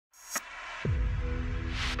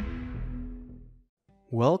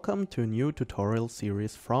Welcome to a new tutorial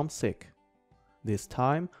series from SICK. This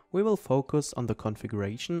time we will focus on the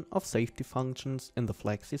configuration of safety functions in the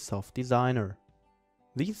Flexi Soft Designer.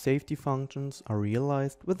 These safety functions are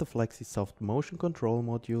realized with the Flexi Soft Motion Control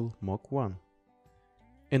module MOC1.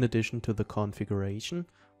 In addition to the configuration,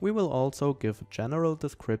 we will also give a general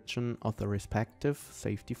description of the respective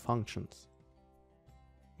safety functions.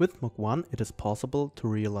 With MOC1 it is possible to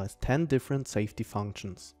realize 10 different safety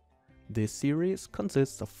functions. This series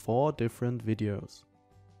consists of 4 different videos.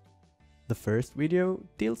 The first video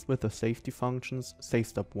deals with the safety functions Safe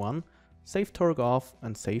Stop 1, Safe Torque Off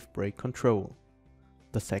and Safe Brake Control.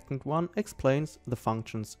 The second one explains the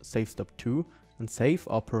functions Safe Stop 2 and Safe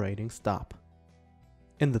Operating Stop.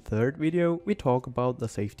 In the third video we talk about the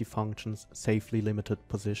safety functions Safely Limited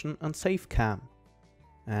Position and Safe Cam.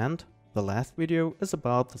 And the last video is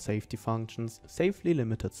about the safety functions Safely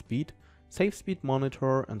Limited Speed, Safe Speed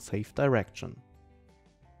Monitor and Safe Direction.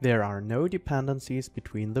 There are no dependencies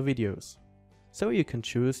between the videos, so you can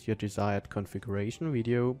choose your desired configuration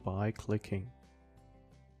video by clicking.